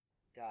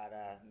God,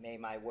 may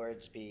my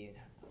words be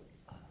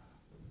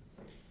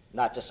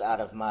not just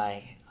out of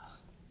my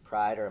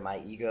pride or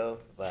my ego,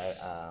 but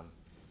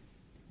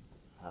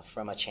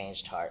from a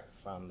changed heart,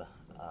 from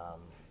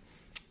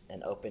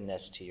an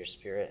openness to your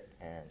spirit,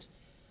 and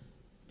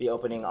be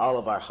opening all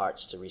of our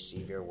hearts to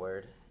receive your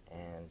word.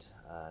 And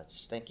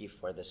just thank you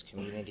for this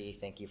community.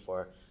 Thank you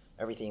for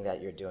everything that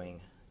you're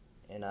doing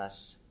in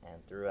us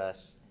and through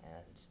us.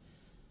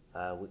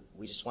 And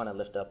we just want to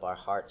lift up our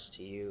hearts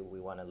to you.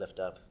 We want to lift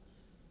up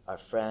our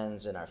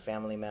friends and our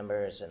family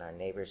members and our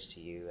neighbors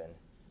to you,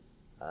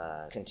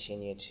 and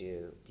continue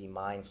to be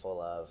mindful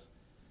of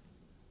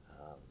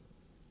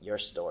your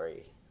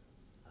story,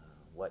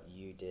 what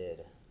you did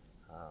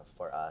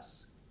for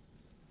us.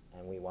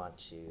 And we want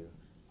to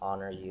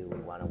honor you, we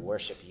want to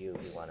worship you,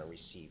 we want to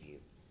receive you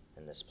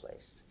in this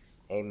place.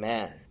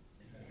 Amen.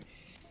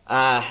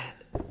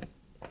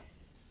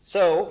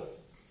 So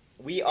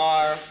we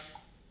are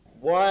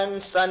one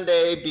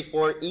Sunday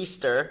before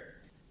Easter.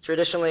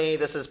 Traditionally,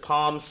 this is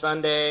Palm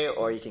Sunday,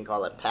 or you can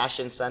call it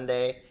Passion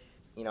Sunday.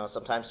 You know,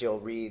 sometimes you'll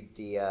read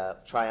the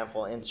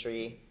triumphal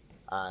entry,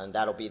 and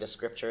that'll be the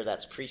scripture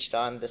that's preached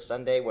on this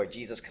Sunday, where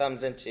Jesus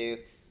comes into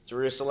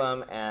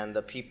Jerusalem and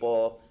the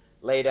people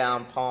lay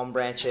down palm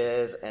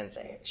branches and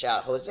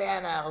shout,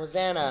 Hosanna,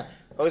 Hosanna,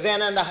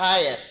 Hosanna in the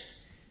highest.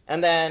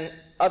 And then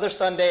other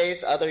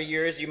Sundays, other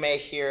years, you may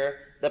hear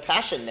the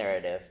Passion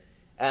narrative.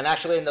 And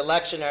actually in the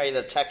lectionary,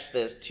 the text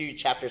is 2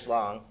 chapters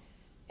long.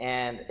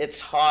 And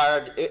it's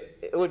hard,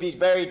 it would be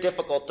very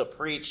difficult to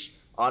preach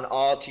on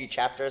all 2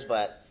 chapters,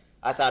 but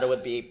I thought it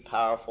would be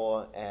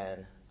powerful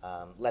and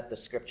let the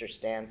scripture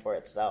stand for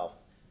itself,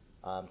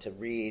 to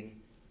read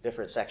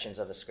different sections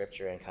of the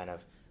scripture and kind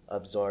of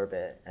absorb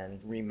it and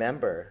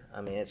remember.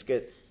 I mean, it's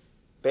good.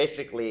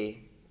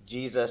 Basically,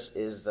 Jesus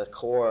is the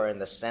core and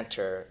the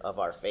center of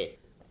our faith,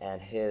 and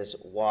his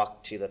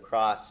walk to the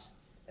cross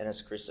and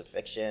his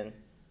crucifixion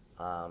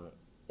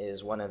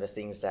is one of the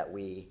things that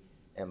we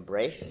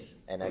embrace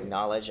and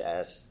acknowledge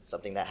as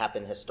something that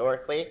happened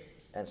historically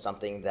and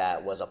something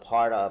that was a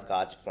part of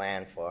God's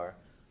plan for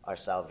our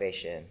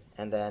salvation.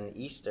 And then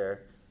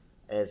Easter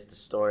is the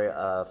story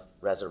of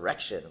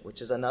resurrection,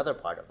 which is another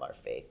part of our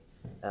faith,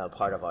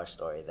 part of our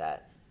story,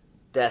 that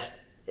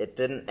death, it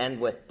didn't end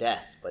with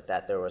death, but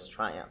that there was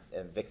triumph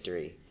and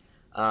victory.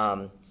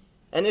 And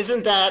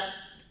isn't that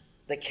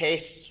the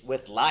case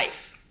with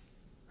life,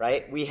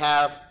 right? We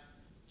have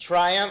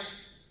triumph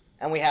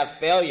and we have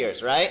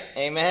failures, right?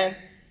 Amen?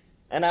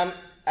 And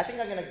I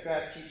think I'm going to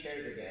grab 2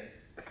 chairs again,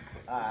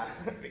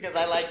 because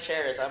I like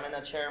chairs. I'm in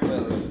a chair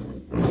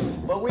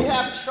mood. But we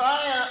have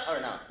triumph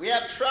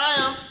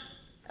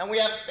and we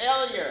have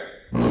failure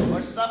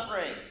or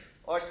suffering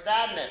or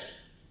sadness.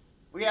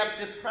 We have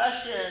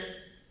depression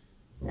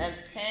and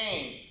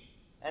pain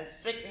and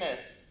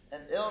sickness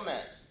and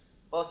illness,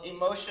 both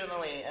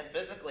emotionally and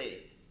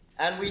physically.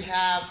 And we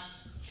have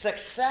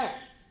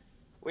success.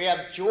 We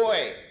have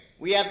joy.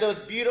 We have those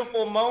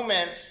beautiful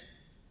moments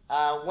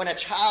when a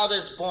child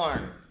is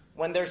born,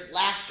 when there's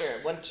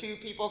laughter, when 2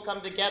 people come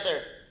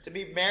together to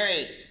be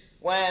married,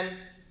 when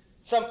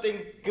something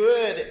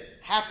good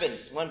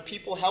happens, when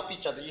people help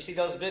each other. You see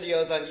those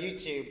videos on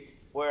YouTube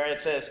where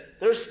it says,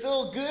 there's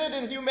still good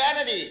in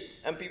humanity,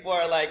 and people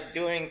are like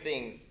doing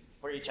things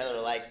for each other,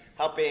 like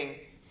helping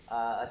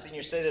a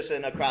senior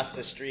citizen across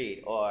the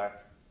street, or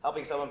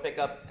helping someone pick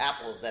up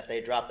apples that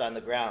they dropped on the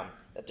ground.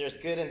 That there's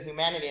good in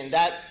humanity, and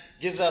that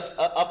gives us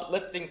an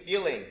uplifting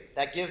feeling.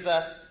 That gives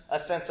us a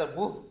sense of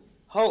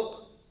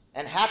hope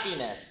and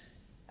happiness.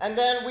 And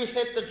then we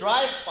hit the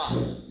dry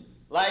spots,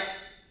 like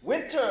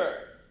winter,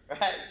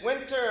 right?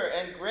 Winter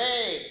and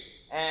gray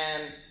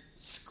and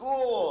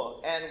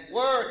school and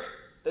work,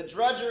 the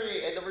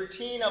drudgery and the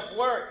routine of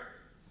work,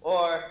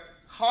 or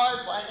hard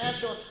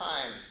financial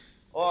times,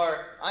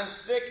 or I'm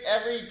sick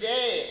every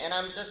day and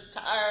I'm just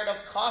tired of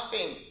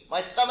coughing.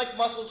 My stomach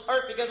muscles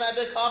hurt because I've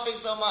been coughing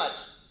so much.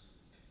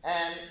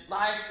 And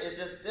life is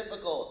just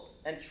difficult,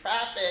 and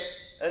traffic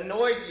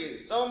annoys you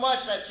so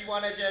much that you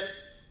want to just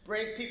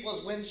break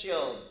people's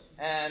windshields.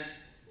 And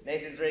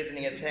Nathan's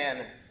raising his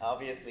hand.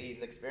 Obviously,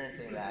 he's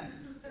experiencing that.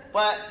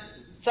 But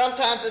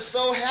sometimes it's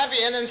so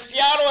heavy. And in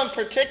Seattle in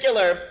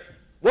particular,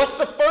 what's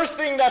the first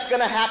thing that's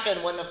going to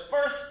happen when the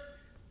first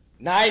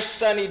nice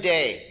sunny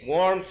day,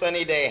 warm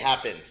sunny day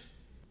happens?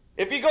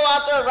 If you go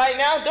out there right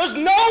now, there's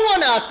no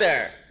one out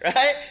there,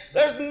 right?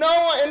 There's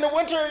no one. In the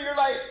winter, you're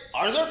like,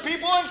 are there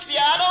people in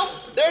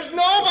Seattle? There's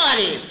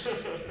nobody.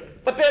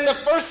 But then the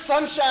first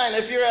sunshine,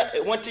 if you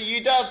went to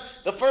UW,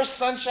 the first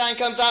sunshine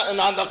comes out, and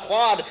on the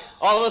quad,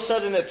 all of a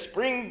sudden it's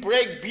spring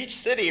break beach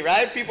city,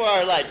 right? People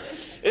are like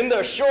in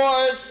their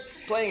shorts,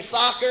 playing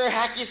soccer,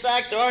 hacky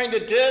sack, throwing the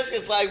disc.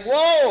 It's like,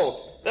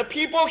 whoa, the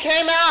people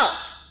came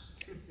out.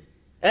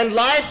 And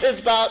life is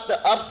about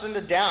the ups and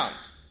the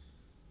downs.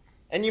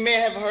 And you may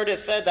have heard it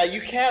said that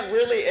you can't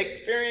really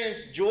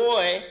experience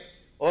joy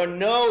or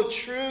know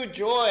true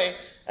joy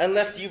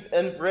unless you've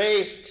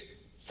embraced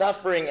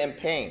suffering and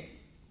pain.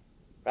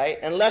 Right?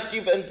 Unless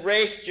you've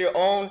embraced your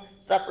own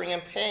suffering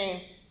and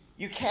pain,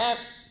 you can't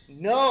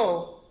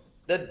know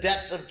the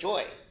depths of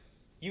joy.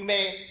 You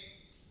may,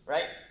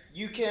 right?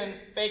 You can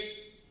fake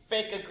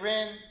a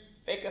grin,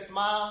 fake a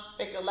smile,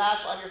 fake a laugh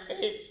on your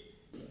face.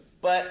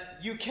 But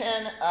you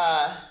can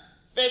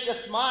fake a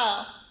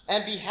smile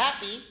and be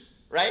happy,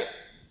 right?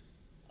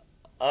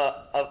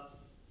 A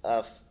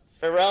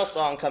Pharrell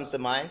song comes to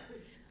mind.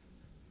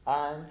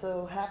 I'm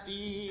so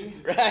happy,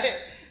 right?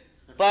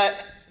 But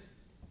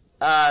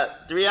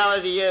the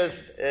reality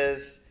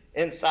is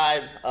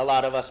inside a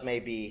lot of us may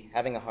be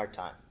having a hard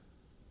time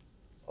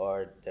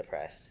or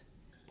depressed.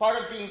 Part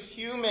of being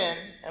human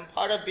and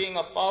part of being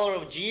a follower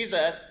of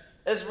Jesus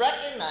is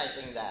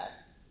recognizing that.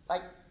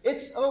 Like,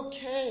 it's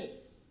okay.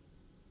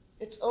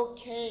 It's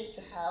okay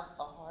to have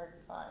a hard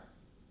time.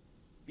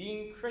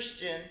 Being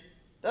Christian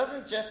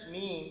doesn't just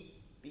mean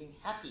being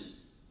happy,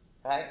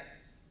 right?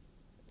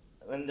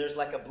 When there's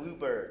like a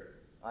bluebird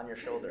on your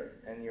shoulder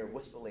and you're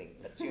whistling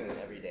a tune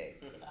every day,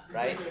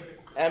 right?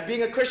 And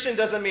being a Christian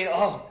doesn't mean,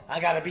 oh,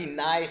 I gotta be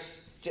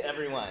nice to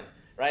everyone,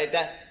 right?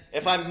 That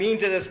if I'm mean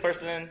to this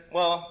person,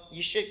 well,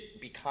 you should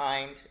be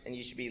kind and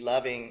you should be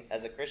loving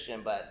as a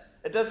Christian, but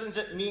it doesn't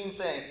just mean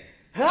saying,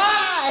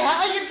 hi,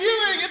 how you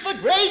doing? It's a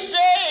great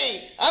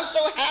day. I'm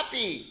so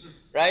happy,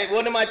 right?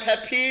 One of my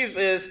pet peeves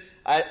is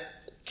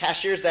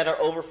cashiers that are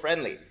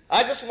over-friendly.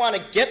 I just want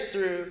to get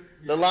through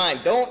the line.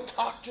 Don't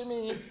talk to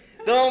me.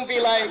 Don't be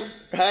like,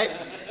 right?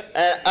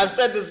 I've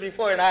said this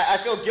before, and I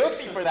feel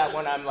guilty for that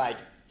when I'm like,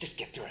 just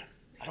get through it.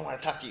 I don't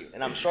want to talk to you.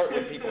 And I'm short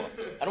with people.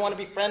 I don't want to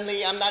be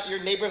friendly. I'm not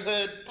your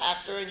neighborhood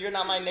pastor, and you're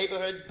not my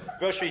neighborhood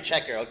grocery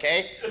checker,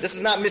 okay? This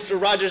is not Mr.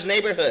 Rogers'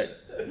 neighborhood.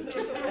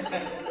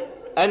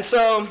 And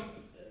so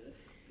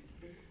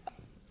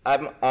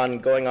I'm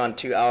going on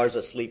 2 hours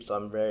of sleep, so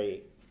I'm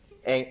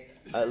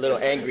a little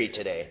angry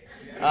today.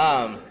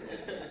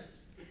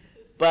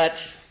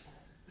 But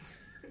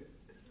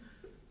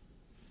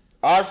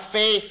our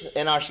faith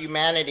and our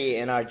humanity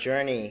and our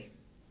journey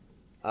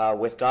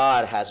with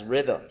God has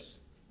rhythms.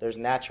 There's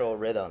natural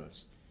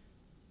rhythms.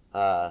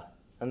 And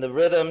the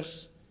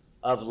rhythms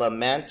of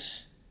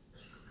lament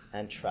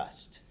and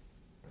trust.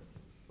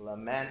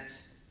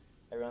 Lament.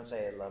 Everyone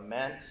say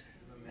lament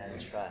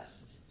and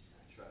trust.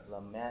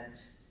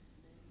 Lament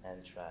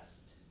and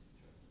trust.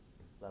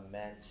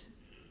 Lament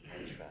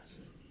and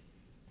trust.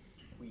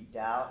 We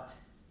doubt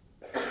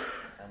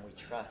and we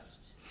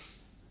trust.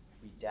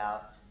 We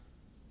doubt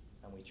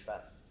and we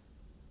trust.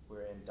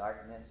 We're in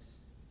darkness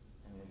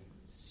and we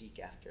seek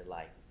after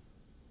light.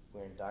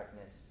 We're in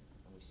darkness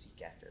and we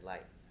seek after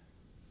light.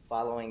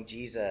 Following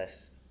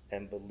Jesus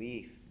and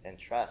belief and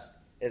trust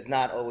is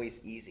not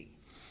always easy,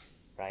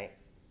 right?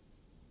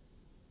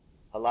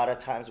 A lot of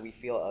times we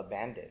feel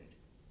abandoned.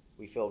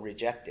 We feel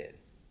rejected.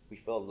 We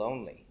feel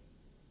lonely,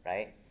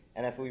 right?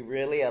 And if we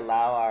really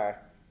allow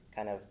our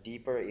kind of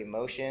deeper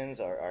emotions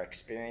or our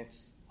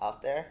experience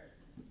out there,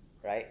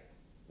 right,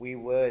 we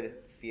would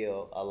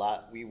feel a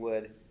lot. We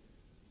would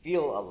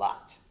feel a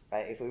lot,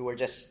 right? If we were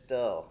just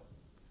still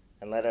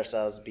and let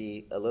ourselves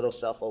be a little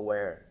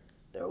self-aware,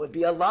 there would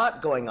be a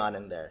lot going on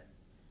in there.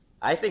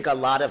 I think a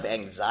lot of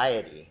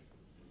anxiety,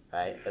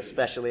 right,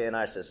 especially in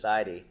our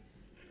society.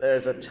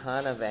 There's a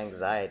ton of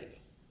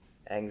anxiety.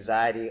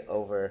 Anxiety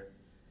over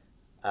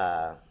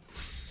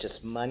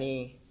just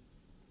money,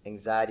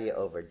 anxiety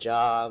over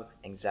job,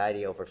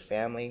 anxiety over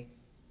family,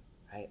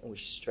 right? And we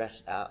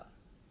stress out.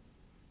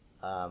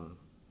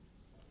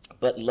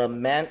 But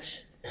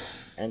lament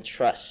and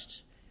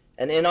trust.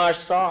 And in our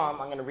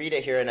psalm, I'm going to read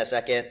it here in a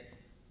second.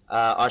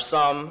 Our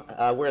psalm,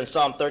 we're in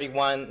Psalm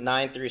 31,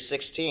 9 through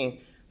 16.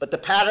 But the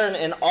pattern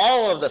in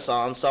all of the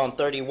Psalms, Psalm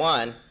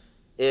 31,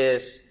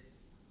 is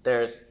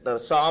the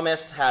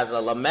psalmist has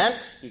a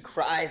lament. He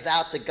cries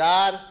out to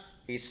God.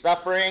 He's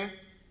suffering.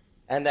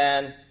 And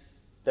then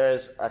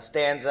there's a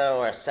stanza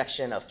or a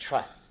section of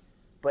trust.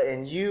 But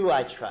in you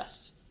I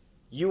trust.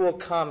 You will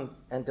come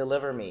and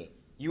deliver me.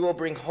 You will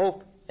bring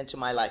hope into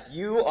my life.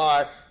 You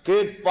are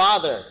good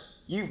Father.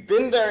 You've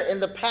been there in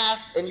the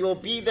past and you will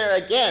be there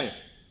again.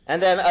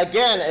 And then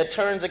again, it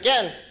turns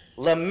again.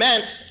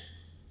 Lament,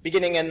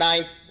 beginning in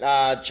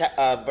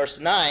verse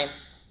 9,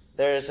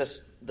 there's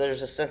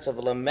a sense of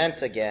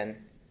lament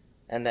again.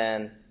 And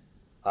then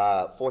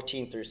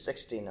 14 through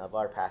 16 of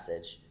our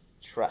passage,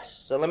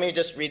 trust. So let me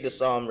just read the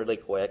psalm really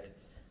quick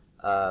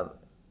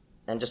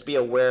and just be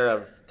aware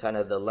of kind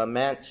of the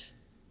lament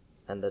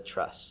and the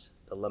trust.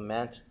 The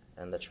lament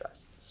and the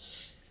trust.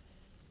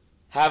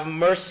 Have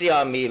mercy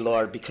on me,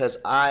 Lord, because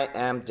I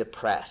am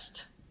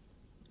depressed.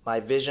 My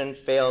vision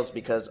fails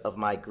because of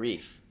my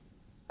grief,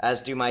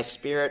 as do my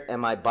spirit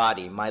and my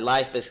body. My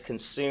life is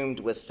consumed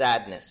with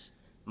sadness.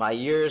 My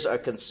years are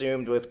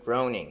consumed with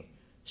groaning.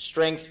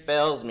 Strength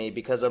fails me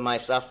because of my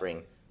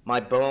suffering. My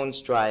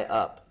bones dry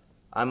up.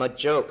 I'm a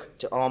joke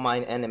to all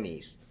mine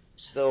enemies.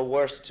 Still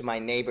worse to my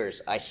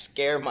neighbors. I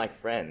scare my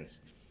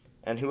friends.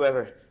 And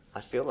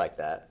I feel like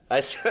that.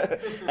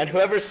 And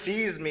whoever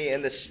sees me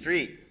in the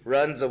street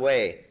runs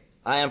away.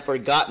 I am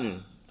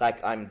forgotten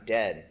like I'm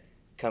dead,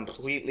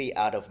 completely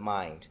out of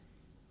mind.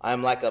 I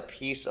am like a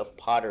piece of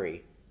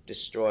pottery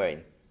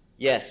destroyed.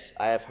 Yes,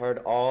 I have heard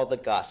all the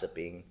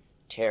gossiping,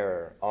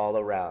 terror all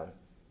around.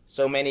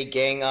 So many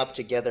gang up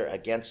together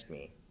against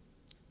me.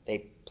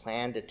 They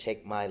plan to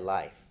take my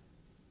life.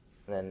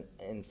 And then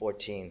in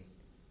 14,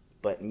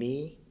 but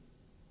me,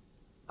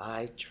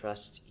 I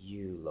trust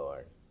you,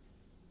 Lord.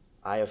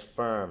 I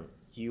affirm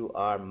you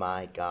are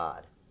my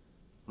God.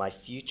 My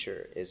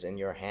future is in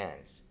your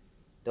hands.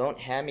 Don't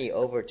hand me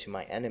over to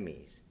my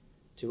enemies,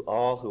 to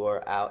all who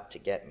are out to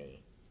get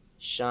me.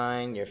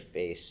 Shine your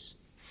face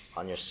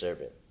on your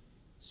servant.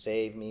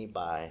 Save me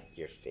by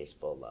your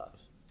faithful love.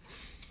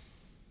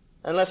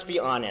 And let's be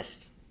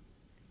honest.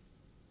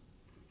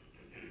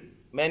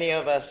 Many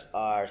of us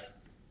are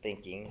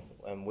thinking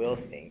and will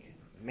think,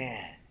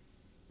 man,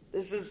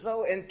 this is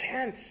so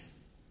intense,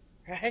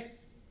 right?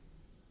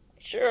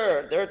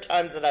 Sure, there are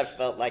times that I've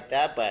felt like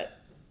that, but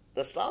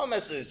the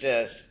psalmist is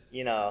just,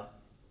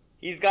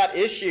 he's got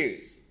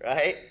issues,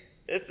 right?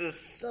 This is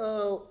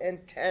so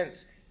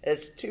intense.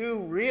 It's too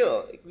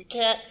real.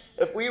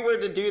 If we were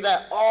to do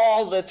that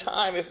all the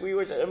time, if we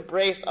were to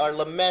embrace our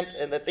lament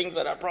and the things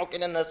that are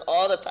broken in us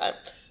all the time,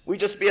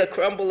 we'd just be a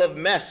crumble of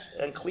mess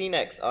and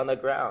Kleenex on the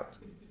ground,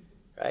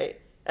 right?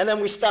 And then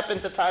we step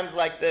into times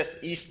like this,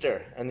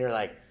 Easter, and you're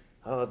like,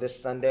 oh, this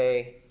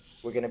Sunday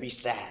we're going to be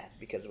sad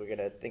because we're going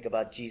to think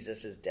about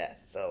Jesus' death.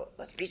 So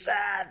let's be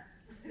sad.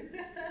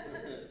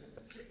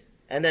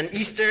 And then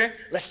Easter,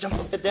 let's jump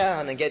up and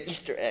down and get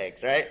Easter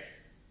eggs, right?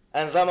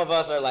 And some of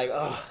us are like,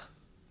 oh,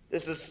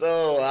 this is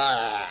so,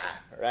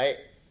 right?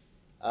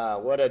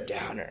 What a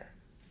downer.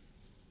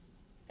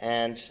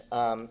 And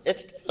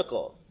it's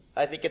difficult.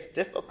 I think it's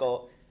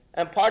difficult.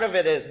 And part of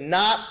it is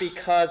not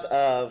because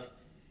of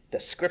the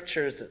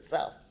scriptures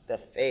itself, the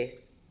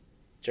faith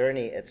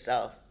journey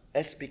itself.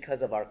 It's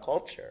because of our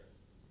culture,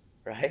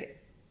 right?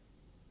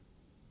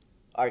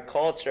 Our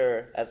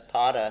culture has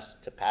taught us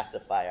to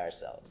pacify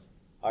ourselves.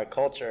 Our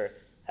culture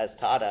has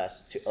taught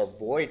us to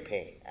avoid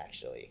pain,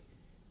 actually.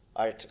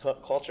 Our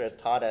culture has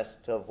taught us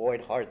to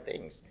avoid hard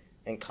things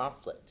and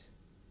conflict,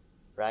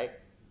 right?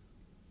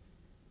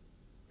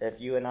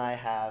 If you and I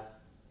have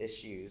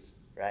issues,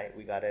 right?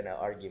 We got in an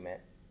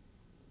argument,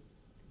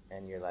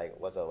 and you're like,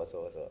 what's up,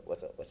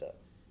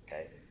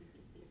 okay?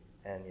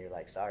 And you're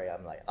like, sorry.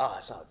 I'm like, oh,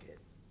 it's all good.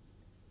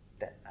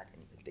 That I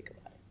didn't even think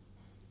about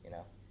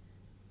it,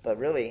 But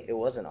really, it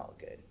wasn't all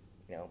good,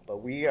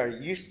 But we are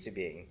used to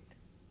being,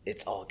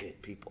 it's all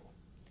good people,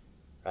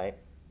 right?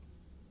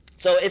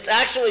 So it's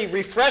actually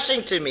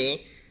refreshing to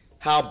me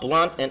how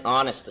blunt and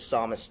honest the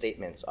psalmist's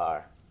statements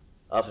are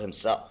of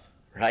himself,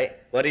 right?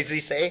 What does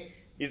he say?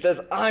 He says,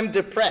 I'm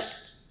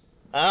depressed.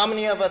 How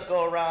many of us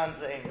go around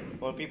saying,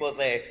 when people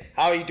say,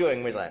 how are you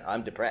doing? We're like,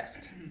 I'm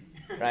depressed,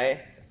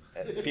 right?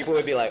 People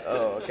would be like,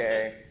 oh,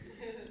 okay.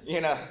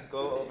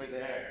 Go over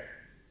there.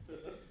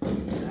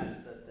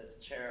 That's the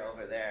chair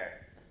over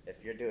there.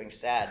 If you're doing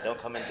sad, don't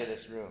come into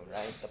this room,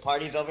 right? The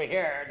party's over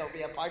here. Don't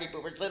be a party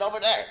pooper. Sit over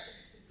there,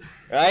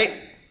 right?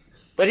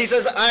 But he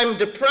says, I'm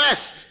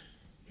depressed.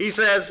 He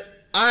says,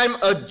 I'm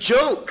a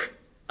joke.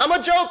 I'm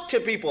a joke to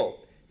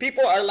people.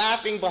 People are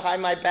laughing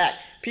behind my back.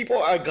 People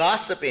are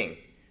gossiping,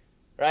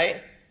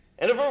 right?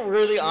 And if we're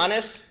really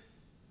honest,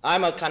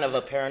 I'm a kind of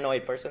a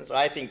paranoid person, so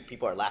I think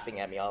people are laughing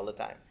at me all the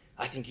time.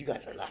 I think you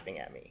guys are laughing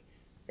at me.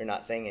 You're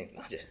not saying it.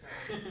 No, just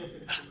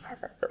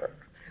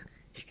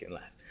you can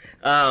laugh.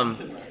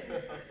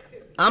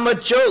 I'm a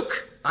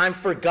joke. I'm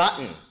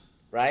forgotten,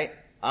 right?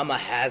 I'm a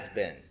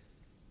has-been.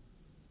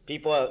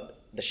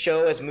 The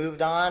show has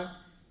moved on,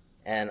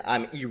 and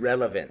I'm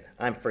irrelevant.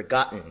 I'm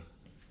forgotten.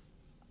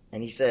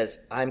 And he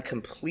says, I'm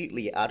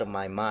completely out of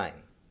my mind.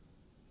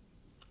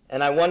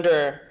 And I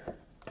wonder,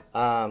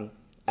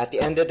 at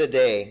the end of the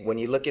day, when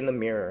you look in the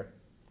mirror,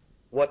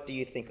 what do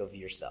you think of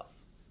yourself?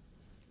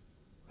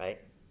 Right?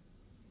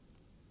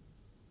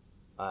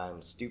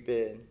 I'm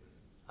stupid.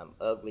 I'm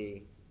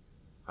ugly.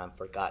 I'm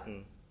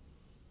forgotten.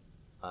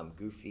 I'm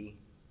goofy.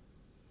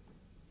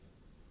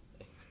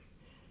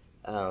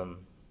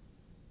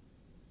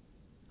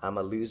 I'm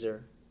a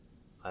loser.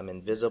 I'm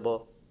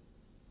invisible.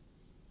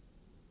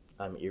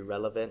 I'm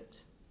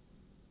irrelevant.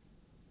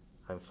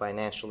 I'm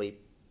financially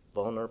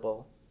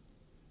vulnerable.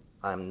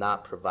 I'm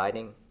not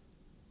providing.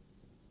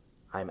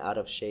 I'm out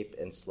of shape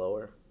and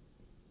slower.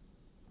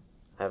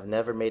 I've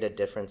never made a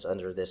difference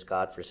under this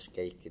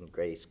God-forsaken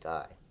gray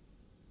sky.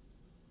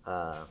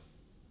 But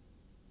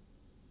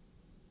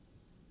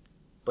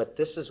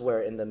this is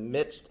where, in the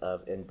midst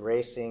of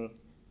embracing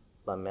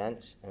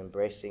lament,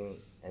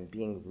 embracing and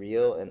being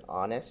real and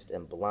honest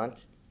and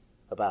blunt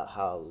about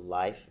how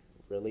life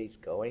really is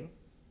going,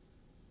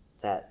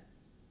 that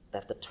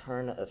the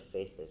turn of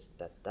faith is,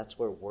 that's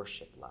where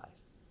worship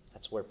lies.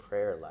 That's where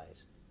prayer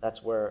lies.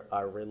 That's where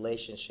our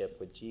relationship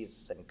with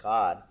Jesus and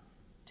God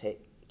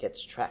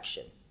gets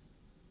traction,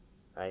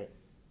 right?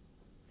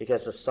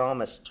 Because the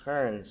psalmist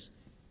turns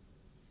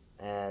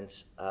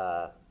and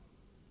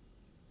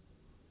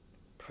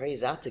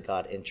prays out to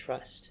God in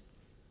trust.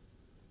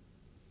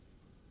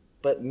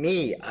 But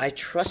me, I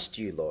trust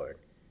you, Lord.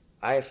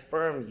 I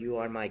affirm you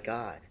are my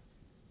God.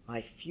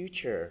 My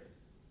future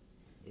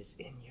is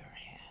in your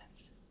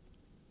hands.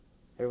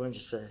 Everyone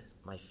just says,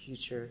 my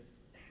future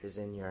is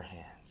in your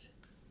hands.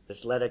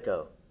 Just let it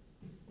go.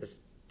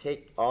 Just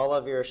take all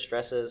of your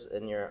stresses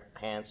in your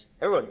hands.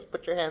 Everyone,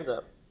 put your hands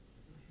up.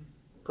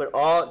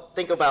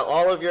 Think about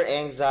all of your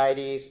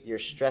anxieties, your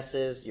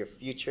stresses, your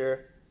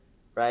future,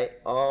 right?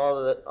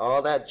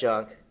 All that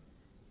junk,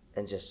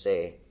 and just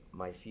say,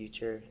 my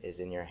future is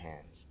in your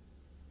hands.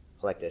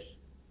 Like this.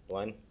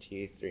 1,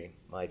 2, 3.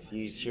 My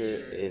future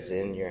is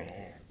in your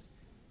hands.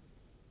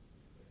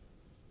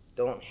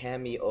 Don't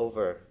hand me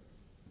over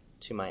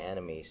to my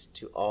enemies,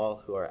 to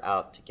all who are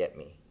out to get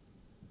me.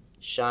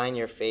 Shine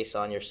your face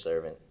on your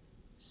servant.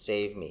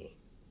 Save me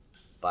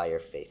by your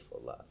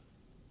faithful love.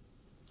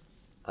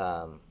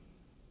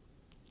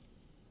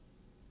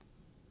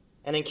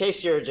 And in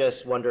case you're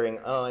just wondering,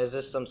 is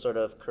this some sort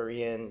of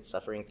Korean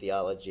suffering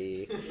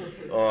theology?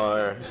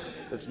 Or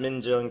it's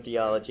Minjung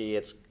theology?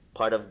 It's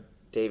part of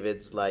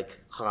David's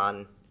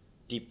Han,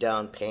 deep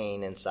down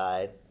pain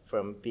inside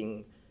from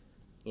being,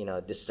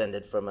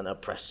 descended from an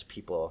oppressed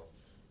people.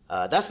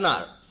 That's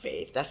not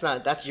faith.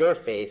 That's your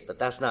faith, but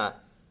that's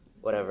not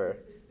whatever.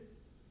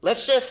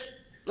 Let's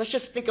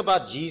just think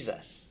about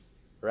Jesus,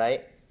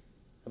 right?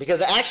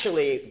 Because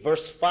actually,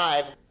 verse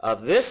 5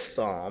 of this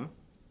psalm,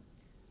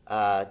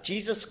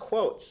 Jesus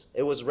quotes.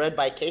 It was read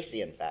by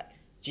Casey, in fact.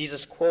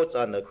 Jesus quotes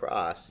on the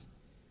cross.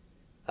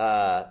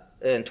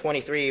 In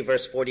 23,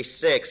 verse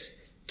 46,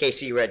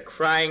 Casey read,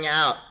 crying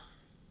out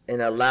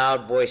in a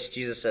loud voice,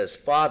 Jesus says,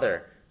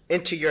 Father,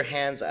 into your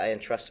hands I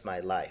entrust my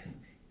life.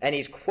 And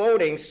he's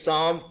quoting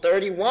Psalm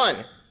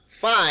 31,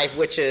 5,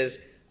 which is,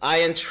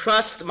 I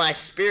entrust my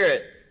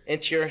spirit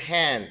into your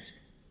hands,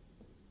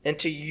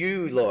 into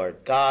you,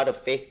 Lord, God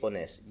of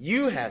faithfulness.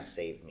 You have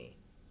saved me.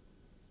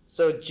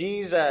 So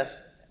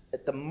Jesus,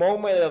 at the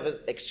moment of his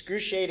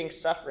excruciating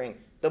suffering,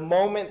 the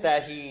moment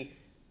that he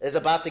is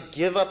about to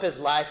give up his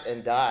life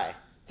and die,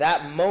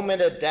 that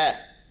moment of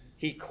death,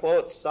 he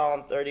quotes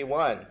Psalm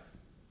 31,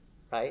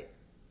 right?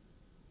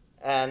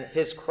 And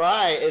his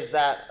cry is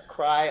that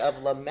cry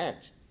of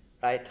lament,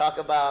 right? Talk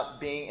about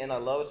being in a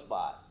low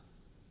spot.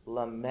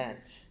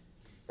 Lament,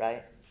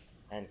 right?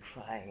 And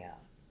crying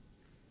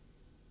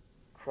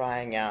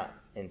out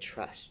in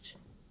trust.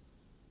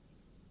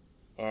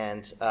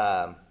 And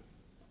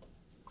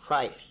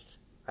Christ,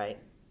 right,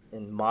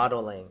 in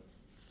modeling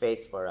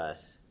faith for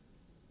us,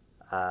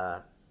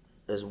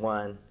 is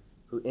one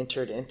who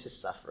entered into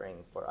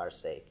suffering for our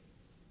sake,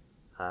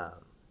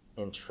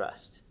 in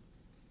trust,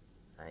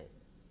 right,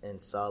 in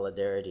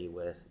solidarity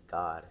with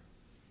God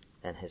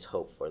and his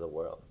hope for the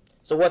world.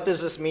 So what does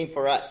this mean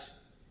for us?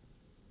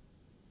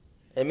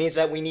 It means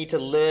that we need to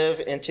live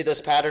into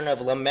this pattern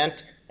of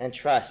lament and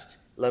trust.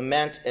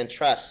 Lament and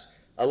trust.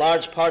 A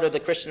large part of the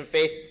Christian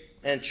faith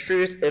and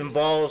truth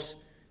involves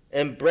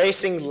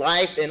embracing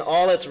life in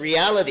all its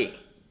reality.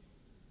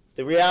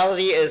 The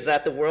reality is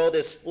that the world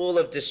is full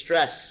of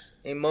distress,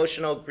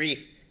 emotional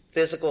grief,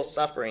 physical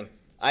suffering,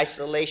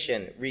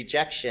 isolation,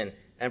 rejection,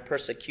 and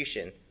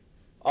persecution.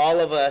 All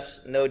of us,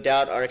 no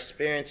doubt, are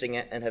experiencing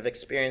it and have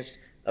experienced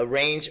a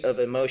range of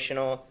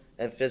emotional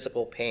and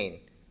physical pain.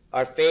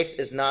 Our faith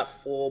is not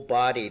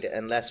full-bodied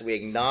unless we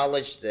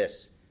acknowledge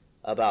this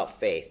about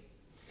faith.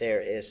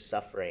 There is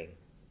suffering.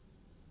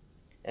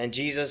 And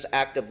Jesus'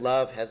 act of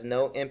love has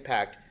no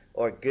impact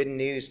or good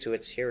news to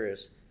its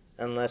hearers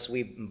unless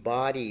we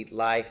embody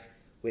life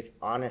with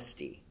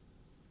honesty,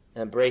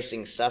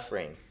 embracing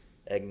suffering,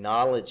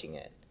 acknowledging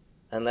it,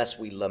 unless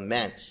we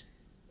lament.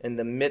 In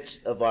the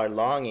midst of our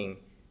longing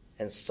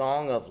and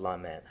song of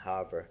lament,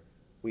 however,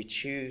 we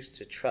choose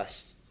to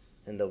trust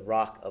in the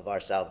rock of our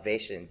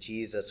salvation,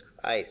 Jesus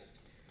Christ,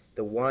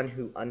 the one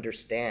who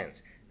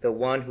understands, the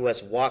one who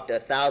has walked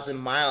 1,000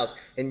 miles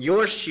in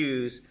your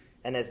shoes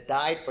and has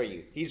died for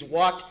you. He's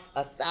walked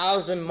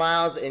 1,000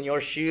 miles in your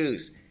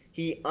shoes.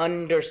 He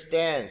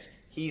understands.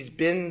 He's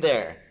been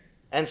there.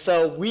 And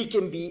so we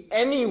can be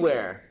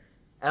anywhere,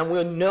 and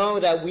we'll know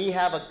that we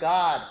have a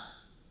God.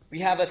 We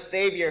have a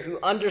Savior who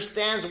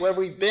understands where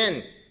we've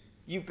been.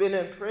 You've been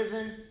in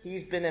prison.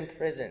 He's been in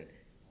prison.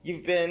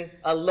 You've been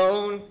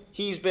alone.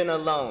 He's been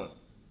alone.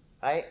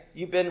 Right?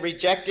 You've been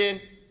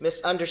rejected,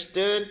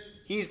 misunderstood.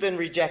 He's been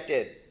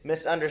rejected,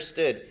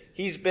 misunderstood.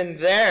 He's been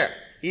there.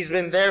 He's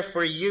been there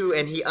for you,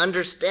 and he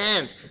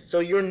understands. So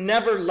you're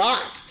never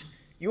lost.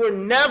 You are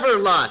never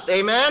lost.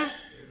 Amen?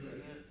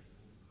 Amen?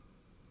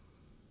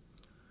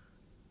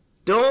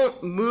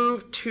 Don't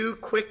move too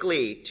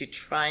quickly to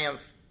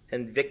triumph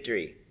and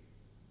victory.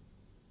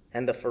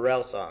 And the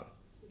Pharrell song,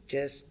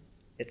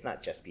 it's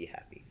not just be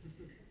happy.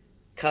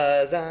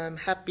 'Cause I'm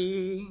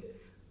happy,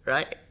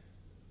 right?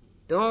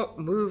 Don't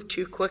move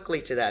too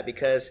quickly to that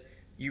because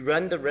you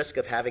run the risk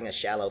of having a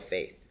shallow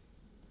faith.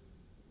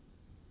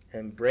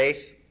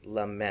 Embrace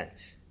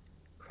lament.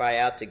 Cry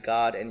out to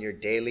God in your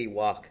daily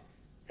walk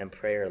and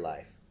prayer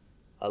life.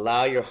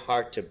 Allow your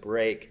heart to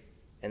break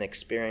and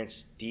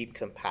experience deep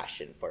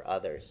compassion for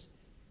others.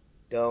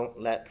 Don't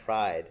let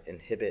pride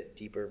inhibit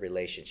deeper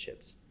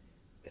relationships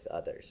with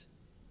others.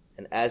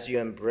 And as you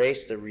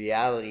embrace the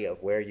reality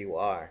of where you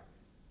are,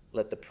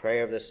 let the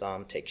prayer of the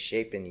psalm take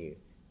shape in you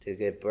to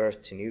give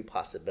birth to new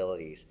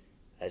possibilities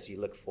as you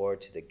look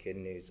forward to the good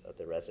news of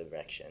the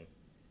resurrection.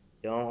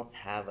 don't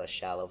have a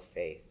shallow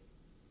faith,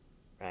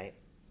 right?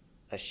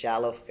 A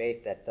shallow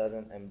faith that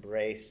doesn't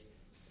embrace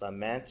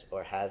lament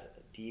or has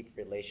a deep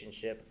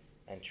relationship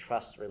and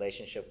trust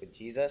relationship with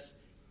Jesus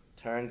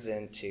turns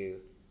into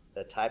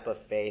the type of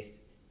faith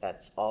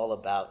that's all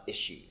about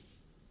issues,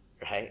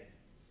 right?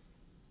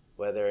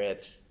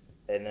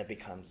 And it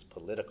becomes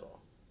political,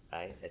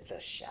 right? It's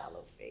a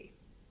shallow faith,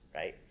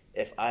 right?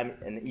 If I'm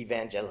an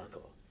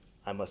evangelical,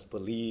 I must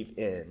believe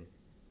in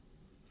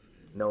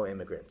no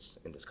immigrants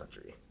in this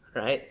country,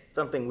 right?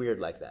 Something weird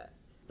like that,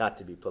 not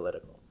to be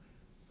political.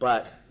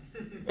 But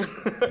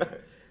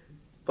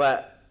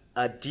but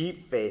a deep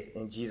faith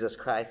in Jesus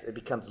Christ, it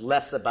becomes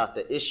less about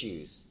the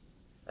issues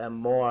and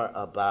more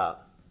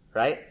about,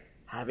 right?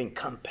 Having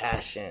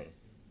compassion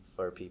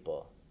for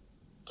people,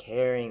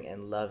 caring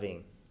and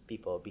loving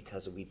people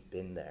because we've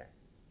been there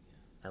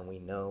and we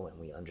know and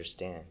we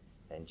understand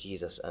and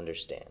Jesus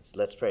understands.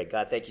 Let's pray.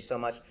 God, thank you so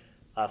much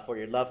for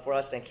your love for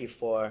us. Thank you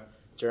for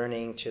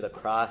journeying to the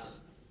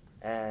cross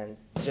and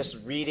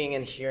just reading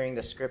and hearing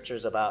the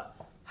scriptures about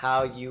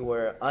how you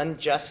were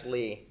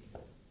unjustly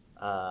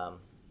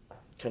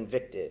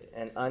convicted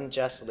and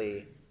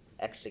unjustly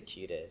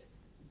executed,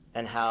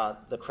 and how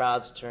the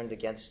crowds turned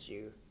against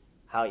you,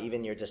 how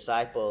even your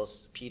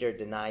disciples, Peter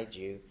denied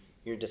you,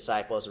 your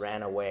disciples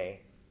ran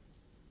away.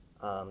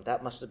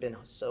 That must have been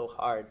so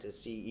hard to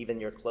see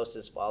even your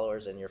closest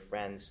followers and your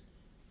friends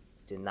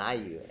deny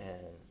you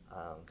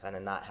and kind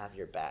of not have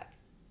your back.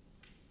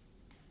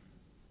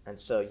 And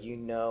so you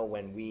know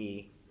when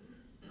we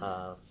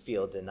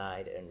feel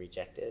denied and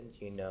rejected,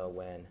 you know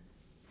when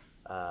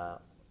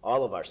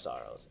all of our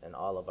sorrows and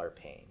all of our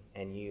pain,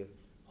 and you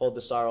hold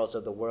the sorrows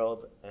of the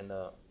world and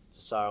the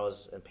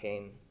sorrows and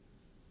pain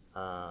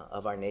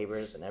of our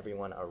neighbors and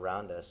everyone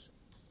around us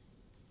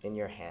in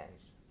your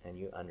hands, and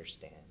you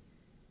understand.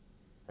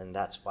 And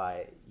that's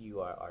why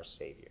you are our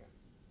Savior.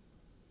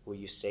 Will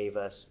you save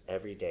us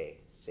every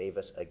day? Save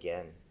us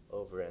again,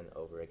 over and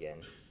over again.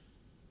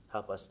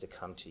 Help us to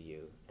come to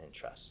you and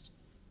trust.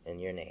 In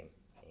your name.